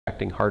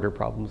expecting harder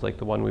problems like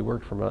the one we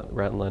worked from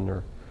Rentlin,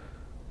 or,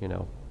 you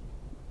know,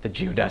 the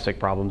geodesic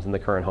problems in the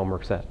current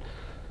homework set.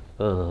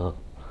 Let's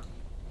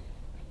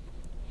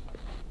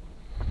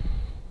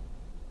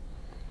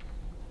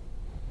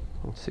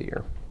see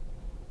here.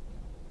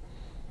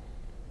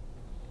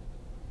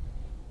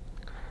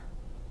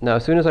 Now,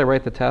 as soon as I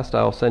write the test,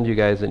 I'll send you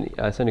guys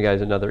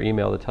another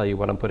email to tell you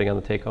what I'm putting on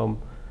the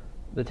take-home.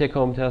 The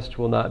take-home test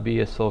will not be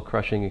a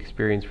soul-crushing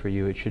experience for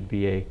you. It should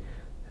be a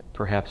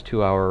perhaps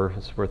 2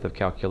 hours worth of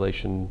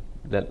calculation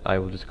that I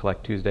will just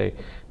collect Tuesday.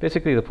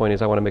 Basically, the point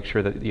is I want to make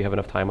sure that you have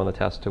enough time on the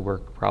test to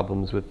work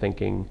problems with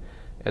thinking,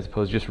 as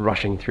opposed to just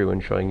rushing through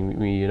and showing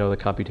me, you know, the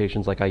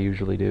computations like I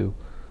usually do.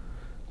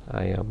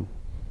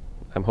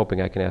 I'm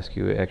hoping I can ask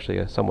you actually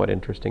a somewhat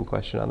interesting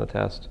question on the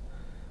test.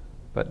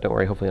 But don't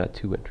worry, hopefully not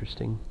too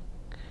interesting.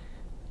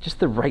 Just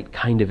the right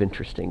kind of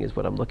interesting is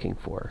what I'm looking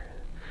for.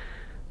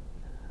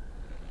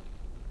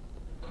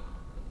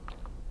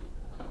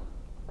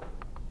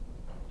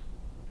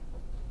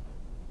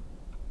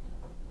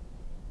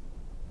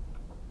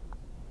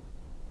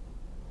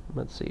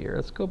 Let's see here.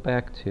 Let's go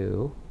back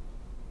to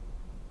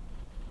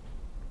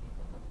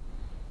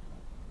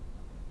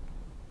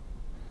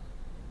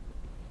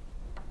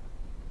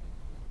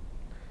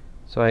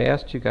so I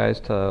asked you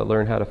guys to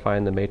learn how to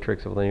find the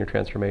matrix of linear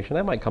transformation.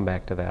 I might come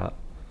back to that.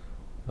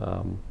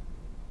 You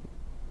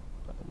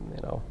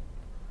know,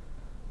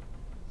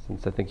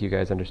 since I think you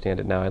guys understand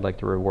it now, I'd like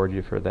to reward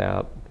you for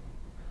that.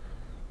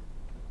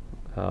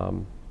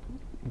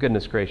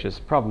 Goodness gracious,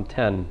 problem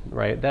 10,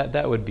 right?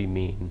 That would be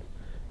mean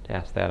to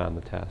ask that on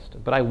the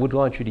test. But I would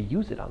want you to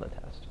use it on the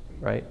test,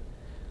 right?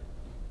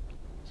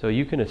 So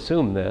you can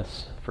assume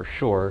this for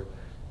sure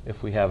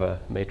if we have a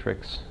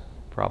matrix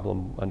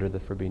problem under the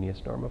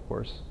Frobenius norm, of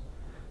course.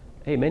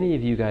 Hey, many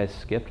of you guys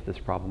skipped this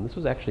problem. This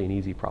was actually an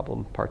easy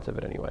problem, parts of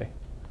it anyway.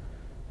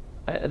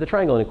 The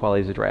triangle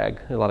inequality is a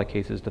drag in a lot of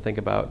cases to think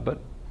about, but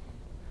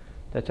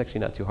that's actually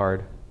not too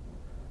hard.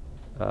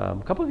 A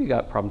couple of you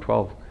got problem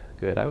 12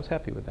 good. I was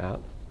happy with that.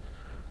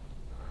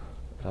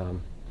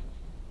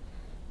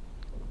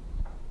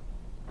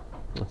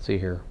 Let's see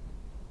here.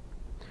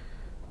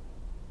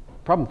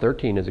 Problem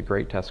 13 is a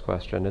great test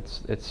question.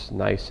 It's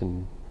nice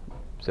and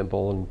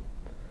simple, and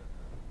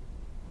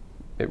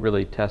it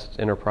really tests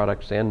inner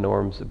products and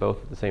norms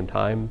both at the same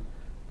time.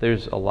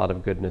 There's a lot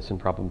of goodness in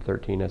problem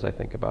 13 as I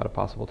think about a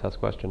possible test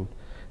question.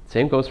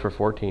 Same goes for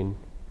 14.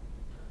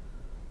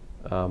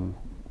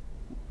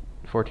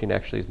 14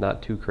 actually is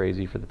not too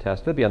crazy for the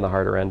test. It'll be on the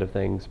harder end of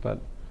things,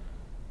 but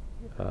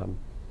how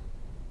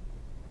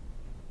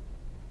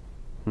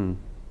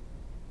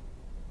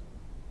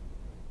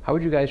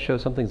would you guys show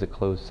something's a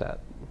closed set?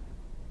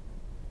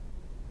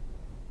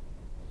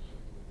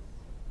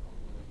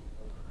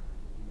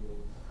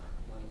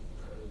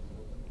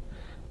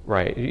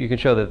 Right, you can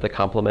show that the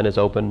complement is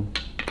open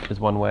is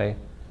one way.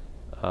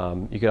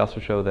 You could also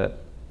show that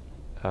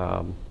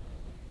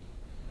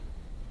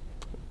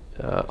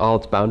all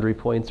its boundary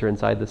points are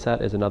inside the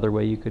set is another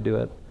way you could do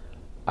it.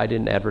 I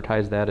didn't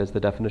advertise that as the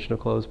definition of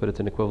closed, but it's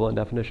an equivalent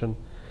definition.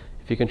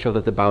 If you can show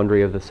that the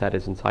boundary of the set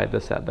is inside the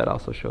set, that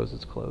also shows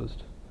it's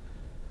closed.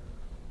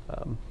 I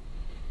think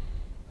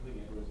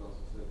Edwards also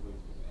said like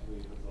specifically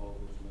if it's all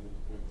its limit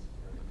points.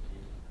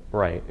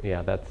 Right,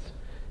 yeah, that's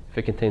if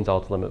it contains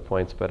all its limit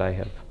points, but I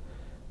have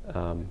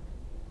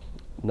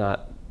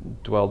not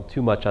dwelled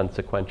too much on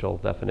sequential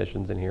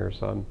definitions in here,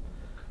 so I'm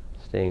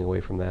staying away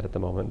from that at the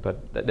moment,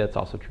 but that's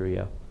also true,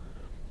 yeah.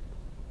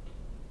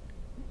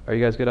 Are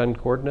you guys good on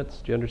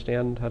coordinates? Do you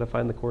understand how to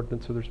find the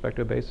coordinates with respect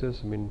to a basis?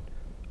 I mean,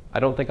 I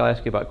don't think I'll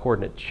ask you about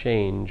coordinate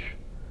change,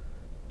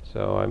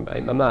 so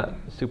I'm not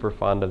super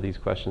fond of these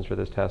questions for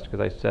this test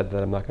because I said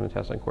that I'm not going to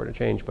test on coordinate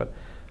change, but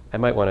I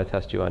might want to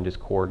test you on just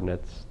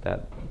coordinates.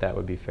 That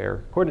would be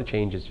fair. Coordinate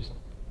change is just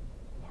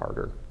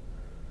harder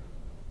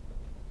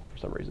for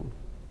some reason.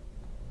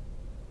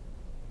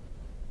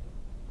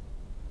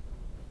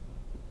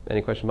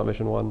 Any question about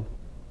mission 1?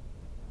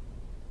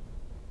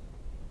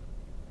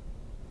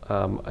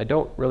 I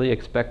don't really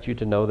expect you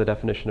to know the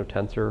definition of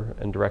tensor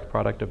and direct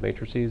product of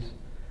matrices.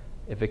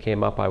 If it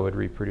came up, I would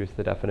reproduce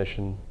the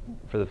definition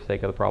for the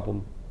sake of the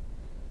problem.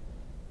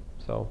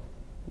 So,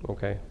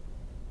 okay.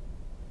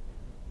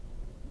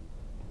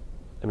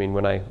 I mean,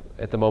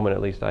 at the moment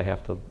at least, I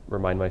have to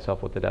remind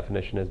myself what the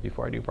definition is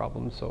before I do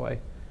problems, so I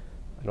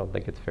don't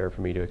think it's fair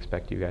for me to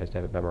expect you guys to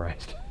have it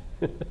memorized.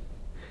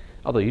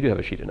 Although you do have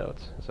a sheet of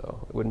notes,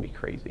 so it wouldn't be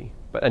crazy.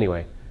 But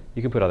anyway,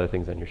 you can put other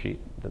things on your sheet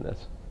than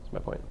this. That's my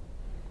point.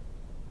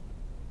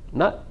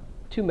 Not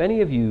too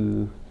many of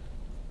you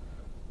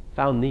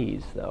found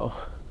these, though.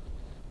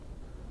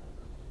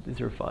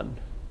 These are fun.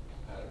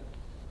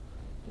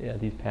 Yeah,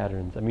 these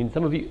patterns. I mean,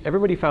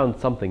 everybody found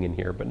something in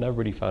here, but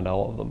nobody found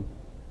all of them.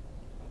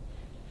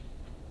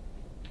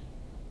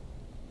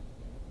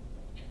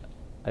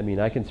 I mean,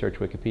 I can search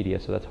Wikipedia,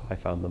 so that's how I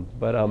found them.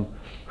 But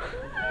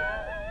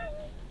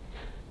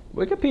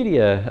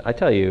Wikipedia, I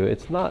tell you,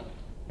 it's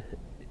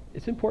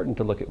important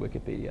to look at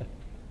Wikipedia.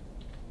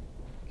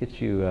 It gets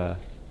you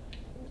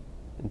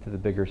into the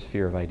bigger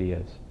sphere of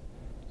ideas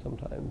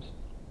sometimes.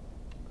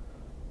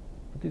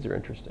 These are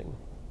interesting.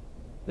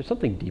 There's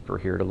something deeper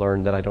here to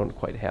learn that I don't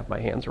quite have my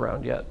hands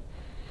around yet.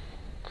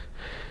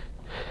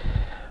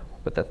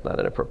 But that's not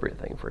an appropriate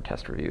thing for a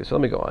test review. So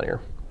let me go on here.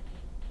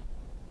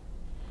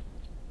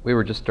 We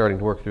were just starting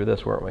to work through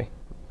this, weren't we?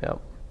 Yeah.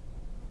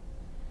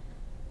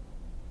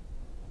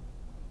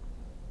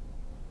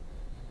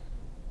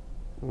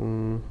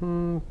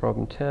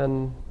 Problem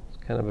 10.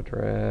 It's kind of a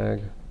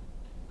drag.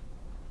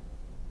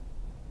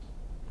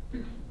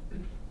 Let's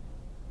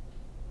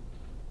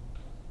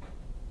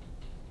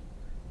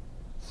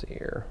see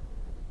here.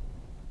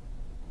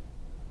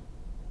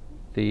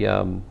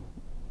 The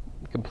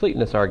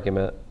completeness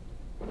argument.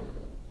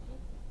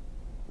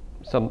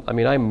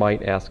 I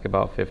might ask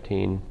about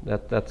 15.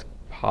 That's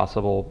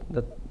possible.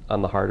 That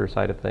on the harder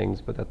side of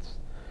things, but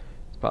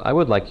I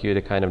would like you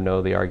to kind of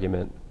know the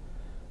argument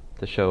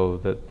to show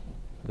that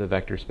the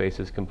vector space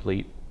is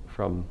complete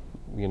from,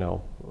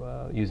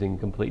 using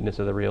completeness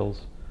of the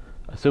reals.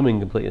 Assuming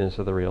completeness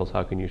of the reals,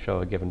 how can you show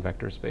a given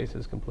vector space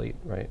is complete,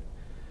 right?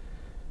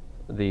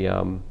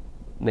 The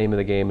name of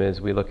the game is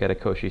we look at a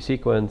Cauchy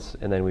sequence,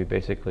 and then we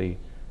basically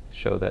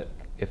show that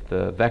if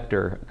the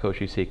vector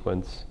Cauchy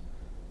sequence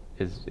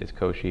is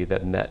Cauchy,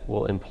 then that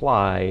will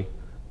imply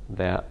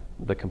that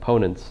the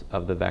components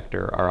of the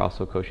vector are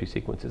also Cauchy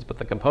sequences, but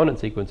the component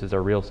sequences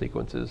are real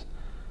sequences.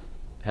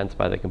 Hence,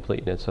 by the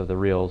completeness of the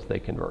reals, they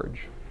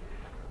converge.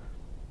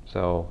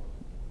 So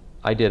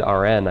I did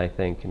Rn, I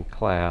think, in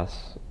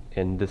class,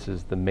 and this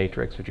is the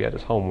matrix, which you had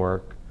as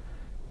homework.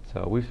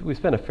 So we've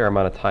spent a fair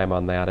amount of time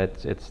on that.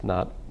 It's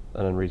not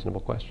an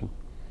unreasonable question.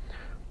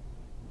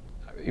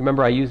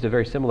 Remember, I used a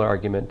very similar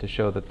argument to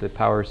show that the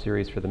power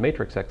series for the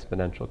matrix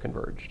exponential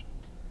converged.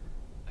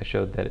 I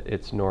showed that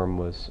its norm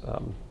was,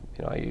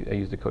 I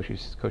used a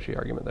Cauchy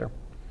argument there.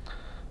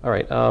 All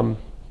right.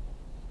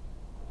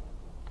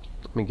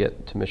 Let me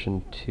get to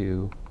mission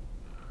 2.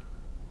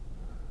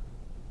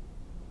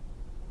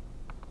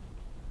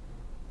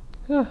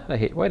 I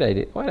hate. Why'd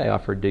I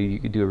offer to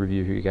do a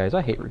review for you guys?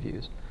 I hate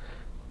reviews.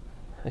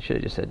 I should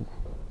have just said,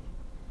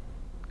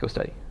 go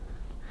study.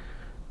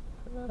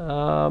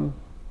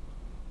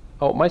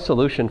 My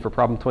solution for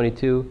problem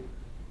 22.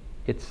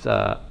 It's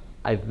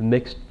I've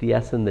mixed the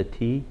S and the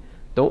T.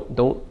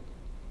 So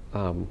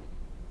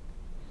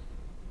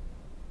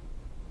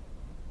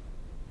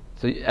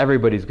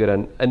everybody's good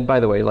on. And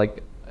by the way,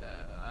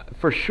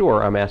 for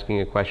sure, I'm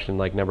asking a question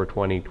like number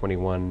 20,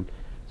 21.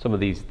 Some of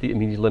these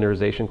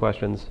linearization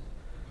questions.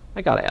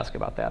 I got to ask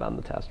about that on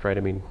the test, right?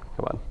 Come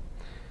on.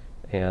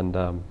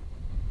 And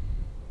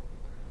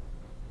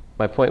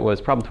my point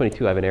was, problem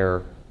 22, I have an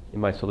error in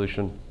my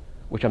solution,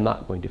 which I'm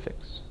not going to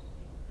fix.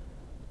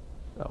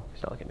 Oh,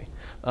 he's not looking at me.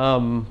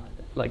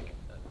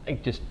 I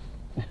just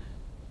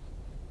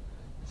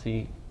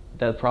see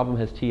that problem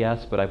has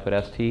TS, but I put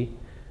ST,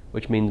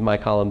 which means my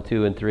column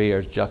 2 and 3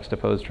 are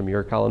juxtaposed from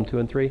your column 2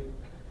 and 3.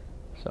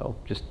 So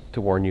just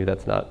to warn you,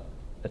 that's not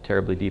a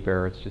terribly deep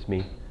error. It's just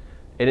me.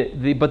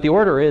 But the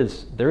order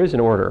there is an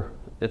order.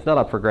 It's not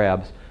up for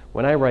grabs.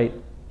 When I write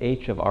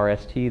H of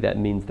RST, that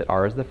means that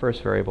R is the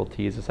first variable,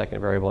 T is the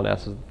second variable, and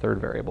S is the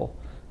third variable.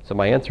 So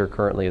my answer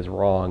currently is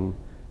wrong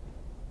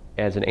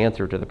as an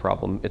answer to the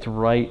problem. It's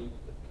right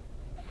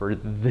for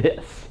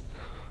this.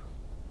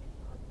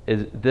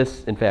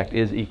 This, in fact,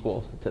 is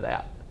equal to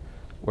that.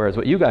 Whereas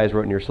what you guys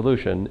wrote in your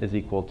solution is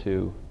equal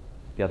to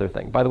the other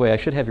thing. By the way, I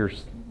should have your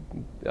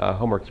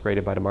homeworks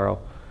graded by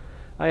tomorrow.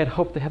 I had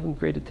hoped to have them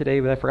graded today,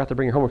 but I forgot to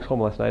bring your homeworks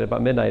home last night.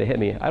 About midnight, it hit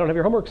me. I don't have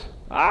your homeworks.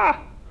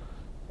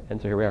 And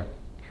so here we are.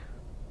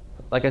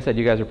 Like I said,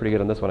 you guys are pretty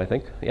good on this one, I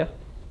think. Yeah?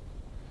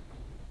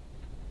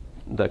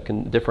 The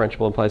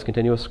differentiable implies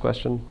continuous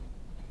question.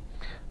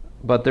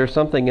 But there's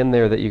something in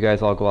there that you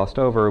guys all glossed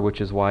over, which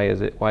is why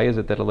is it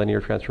that a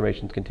linear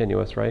transformation is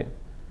continuous, right?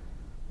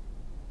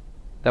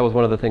 That was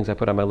one of the things I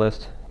put on my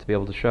list to be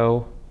able to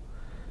show.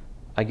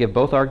 I give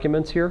both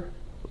arguments here.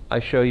 I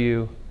show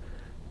you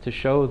to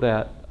show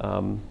that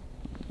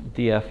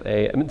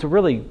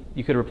DFA,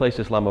 you could replace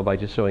this lemma by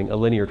just showing a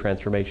linear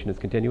transformation is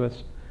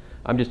continuous.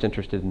 I'm just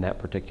interested in that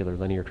particular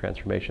linear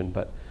transformation.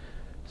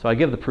 So I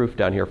give the proof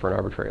down here for an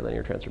arbitrary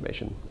linear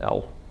transformation,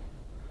 L.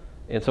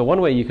 And so one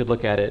way you could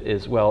look at it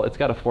is, well, it's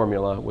got a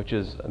formula, which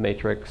is a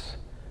matrix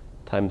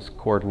times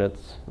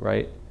coordinates,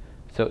 right?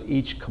 So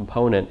each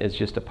component is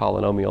just a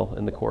polynomial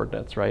in the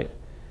coordinates, right?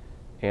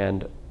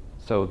 And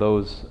so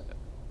those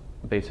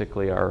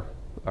basically are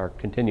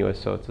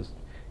continuous. So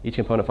each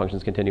component function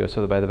is continuous.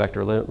 So by the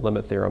vector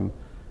limit theorem,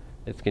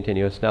 it's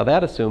continuous. Now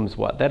that assumes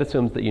what? That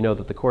assumes that you know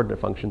that the coordinate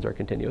functions are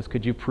continuous.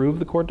 Could you prove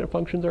the coordinate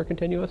functions are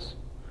continuous?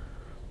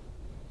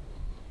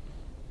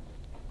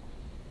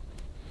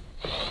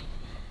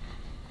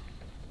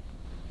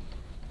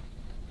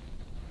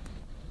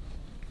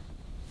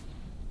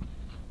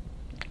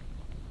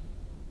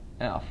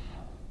 F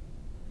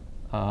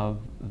of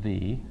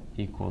V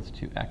equals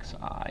to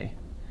xi.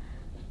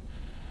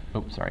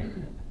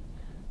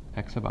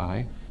 X of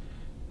I,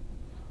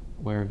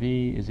 where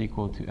V is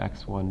equal to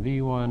x1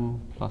 V1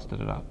 plus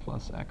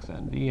plus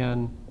xn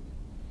Vn,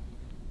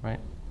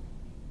 right?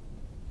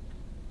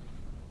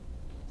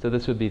 So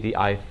this would be the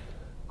ith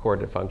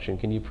coordinate function.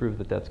 Can you prove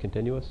that that's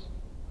continuous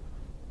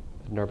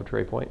at an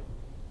arbitrary point?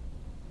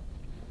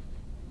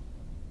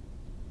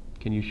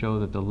 Can you show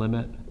that the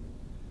limit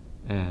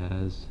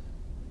as,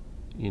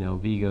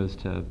 v goes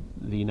to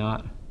v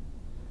naught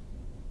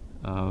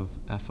of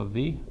f of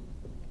v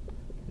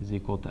is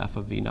equal to f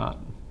of v naught?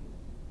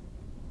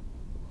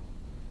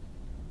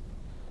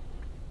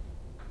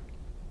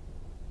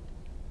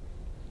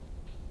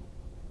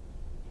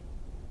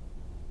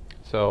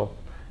 So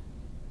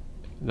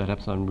that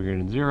epsilon greater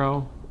than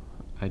 0,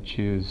 I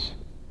choose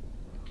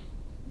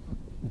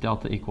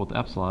delta equal to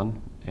epsilon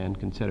and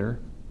consider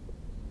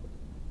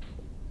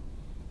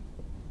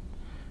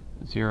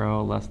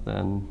 0 less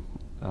than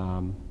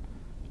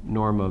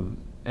norm of,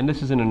 and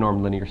this is in a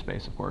normed linear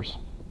space, of course.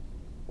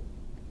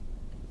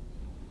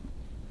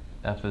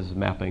 F is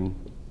mapping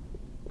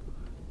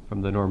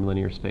from the normed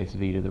linear space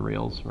V to the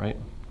reals, right?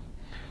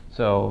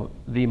 So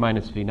V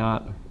minus V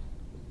naught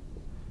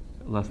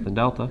less than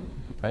delta,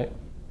 right?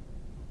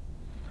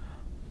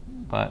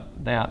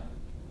 But that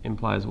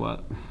implies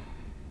what?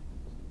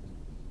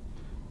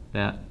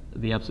 That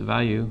the absolute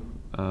value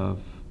of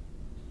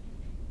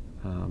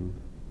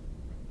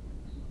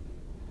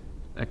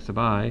x of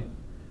I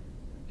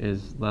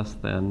is less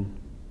than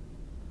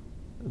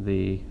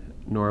the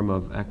norm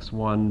of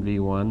x1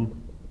 v1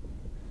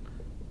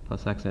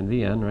 plus xn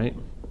vn, right?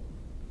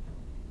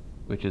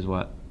 Which is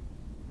what?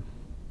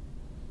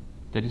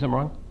 Did I do something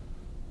wrong?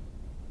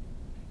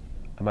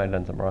 I might have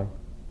done something wrong.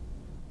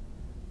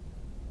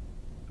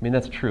 I mean,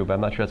 that's true, but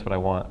I'm not sure that's what I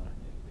want.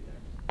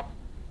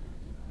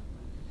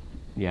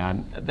 Yeah,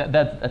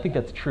 I think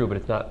that's true, but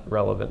it's not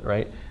relevant,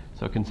 right?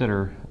 So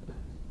consider,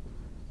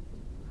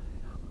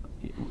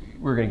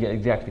 we're going to get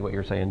exactly what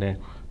you're saying,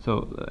 Dan.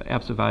 So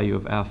absolute value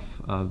of f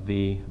of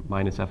v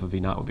minus f of v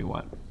naught would be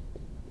what?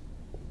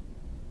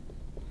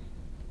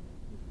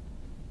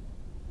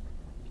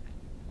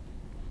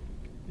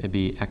 It'd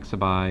be x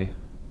sub I,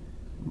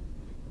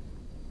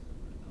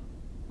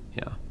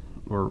 yeah,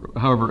 or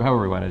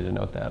however we wanted to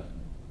denote that.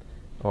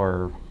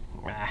 Or,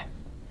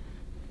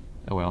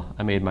 oh well,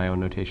 I made my own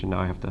notation,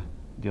 now I have to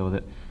deal with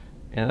it.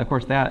 And of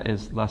course that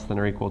is less than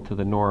or equal to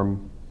the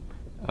norm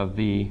of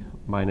v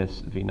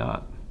minus v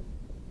naught.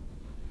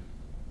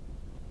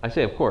 I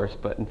say of course,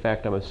 but in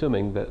fact I'm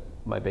assuming that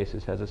my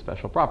basis has a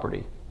special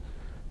property,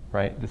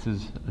 right? This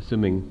is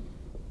assuming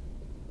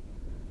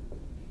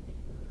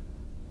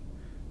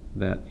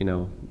that,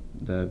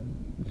 the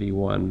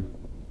v1,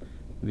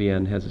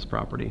 vn has this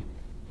property.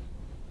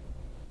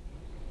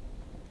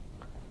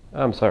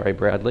 I'm sorry,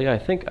 Bradley. I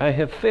think I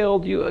have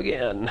failed you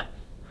again.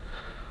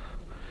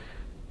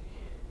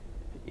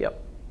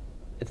 Yep.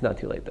 It's not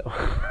too late, though.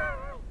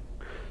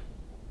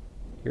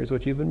 Here's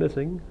what you've been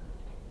missing.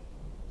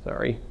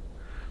 Sorry.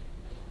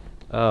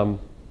 Man,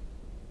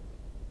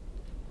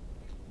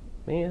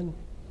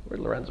 where'd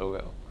Lorenzo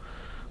go?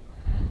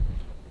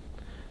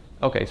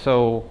 Okay,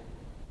 so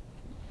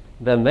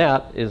then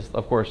that is,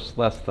 of course,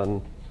 less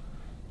than,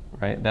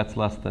 right? That's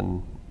less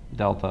than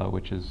delta,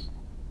 which is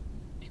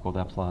equal to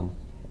epsilon.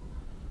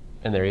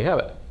 And there you have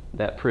it.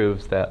 That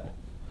proves that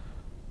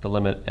the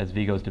limit as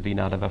v goes to v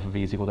naught of f of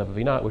v is equal to f of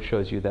v naught, which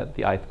shows you that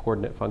the ith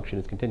coordinate function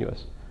is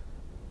continuous.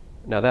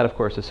 Now that, of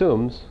course,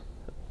 assumes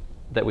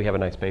that we have a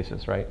nice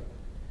basis, right?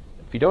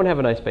 If you don't have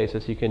a nice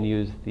basis, you can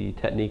use the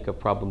technique of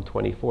problem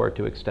 24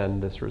 to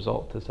extend this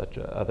result to such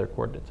a other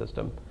coordinate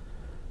system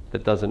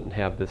that doesn't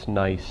have this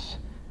nice,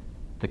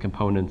 the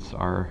components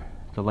are,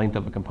 the length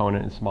of a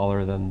component is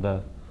smaller than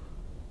the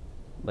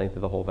length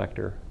of the whole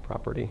vector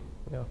property.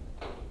 Yeah.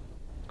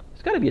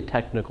 There's got to be a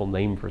technical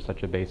name for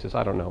such a basis.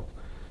 I don't know.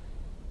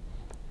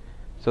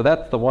 So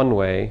that's the one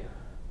way.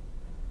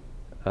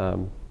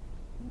 Well,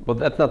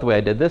 that's not the way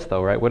I did this,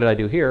 though, right? What did I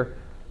do here?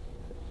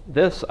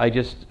 This,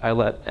 I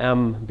let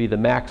m be the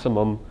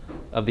maximum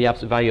of the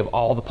absolute value of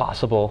all the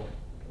possible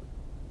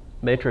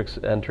matrix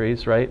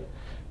entries, right?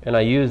 And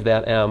I use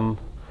that m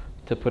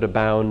to put a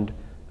bound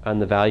on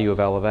the value of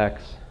L of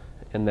x,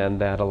 and then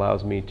that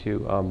allows me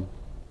to,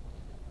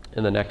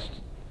 in the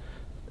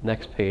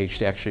next page,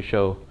 to actually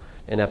show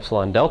an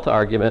epsilon delta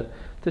argument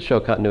to show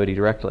continuity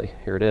directly.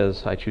 Here it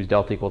is. I choose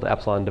delta equal to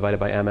epsilon divided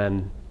by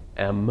mn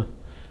m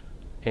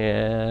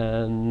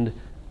and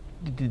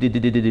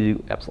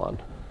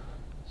epsilon.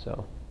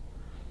 So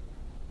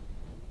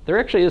there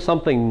actually is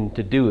something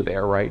to do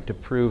there, right, to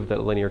prove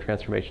that linear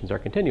transformations are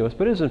continuous,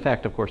 but it is in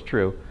fact, of course,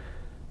 true.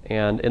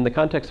 And in the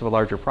context of a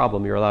larger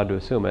problem, you're allowed to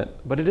assume it,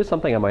 but it is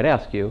something I might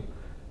ask you,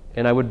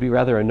 and I would be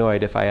rather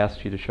annoyed if I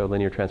asked you to show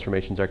linear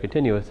transformations are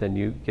continuous and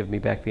you give me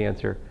back the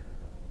answer,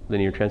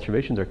 linear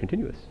transformations are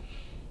continuous.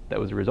 That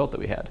was the result that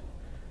we had.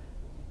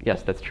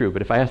 Yes, that's true,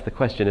 but if I ask the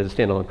question as a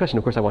standalone question,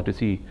 of course I want to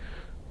see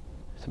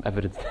some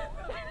evidence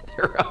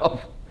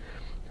thereof.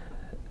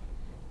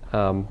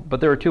 But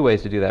there are two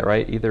ways to do that,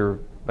 right? Either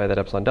by that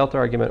epsilon delta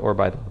argument or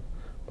by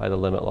the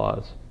limit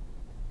laws.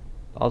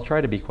 I'll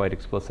try to be quite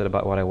explicit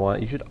about what I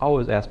want. You should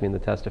always ask me in the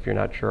test if you're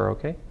not sure,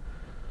 okay?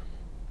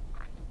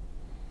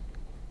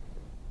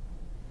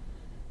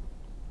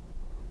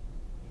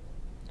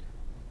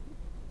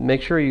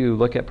 make sure you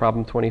look at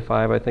problem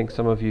 25. I think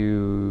some of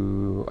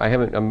you,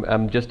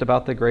 I'm just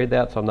about to grade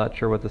that, so I'm not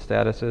sure what the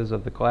status is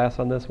of the class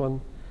on this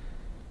one.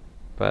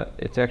 But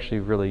it's actually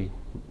really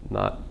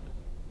not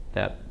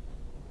that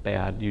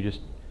bad. You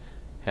just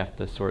have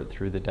to sort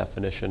through the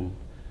definition.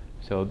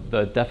 So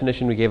the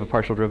definition we gave of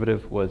partial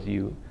derivative was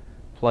you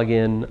plug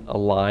in a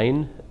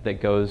line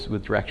that goes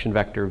with direction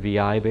vector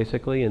vi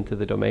basically into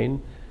the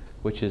domain,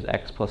 which is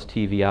x plus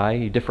t vi.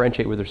 You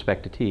differentiate with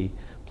respect to t.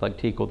 Plug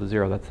t equal to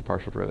 0, that's the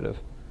partial derivative.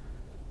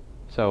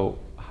 So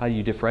how do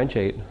you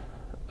differentiate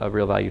a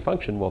real valued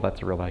function? Well,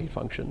 that's a real valued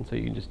function, so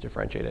you can just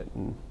differentiate it.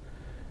 And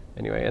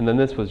anyway, and then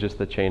this was just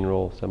the chain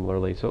rule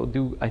similarly.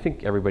 So I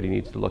think everybody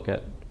needs to look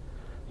at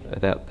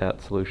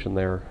that solution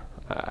there.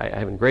 I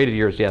haven't graded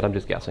yours yet, I'm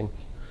just guessing.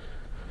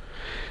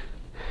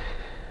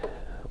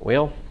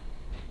 Well,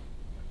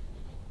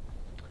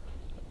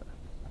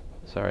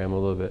 sorry, I'm a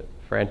little bit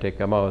frantic.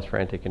 I'm always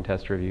frantic in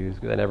test reviews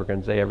because I never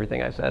can say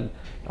everything I said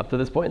up to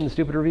this point in the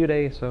stupid review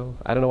day, so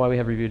I don't know why we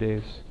have review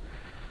days.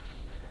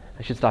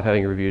 I should stop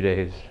having review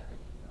days.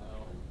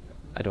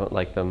 I don't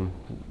like them.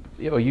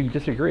 Oh, you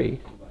disagree?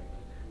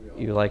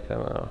 You like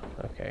them? Oh,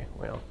 okay,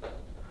 well.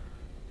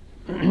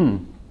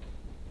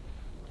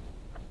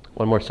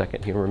 One more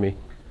second, humor me.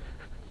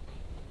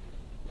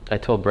 I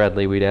told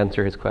Bradley we'd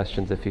answer his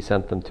questions if he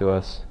sent them to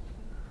us.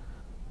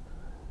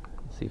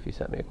 Let's see if he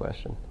sent me a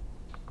question.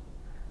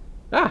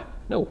 Ah,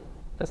 no,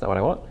 that's not what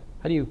I want.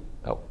 How do you,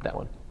 oh, that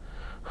one.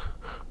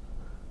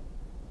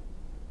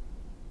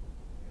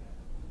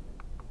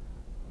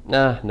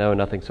 No,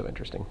 nothing so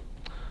interesting.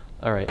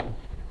 All right.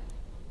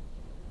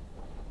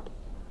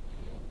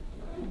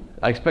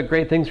 I expect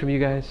great things from you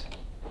guys.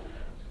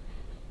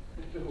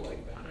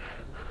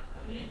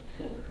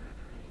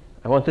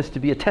 I want this to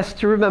be a test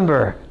to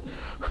remember.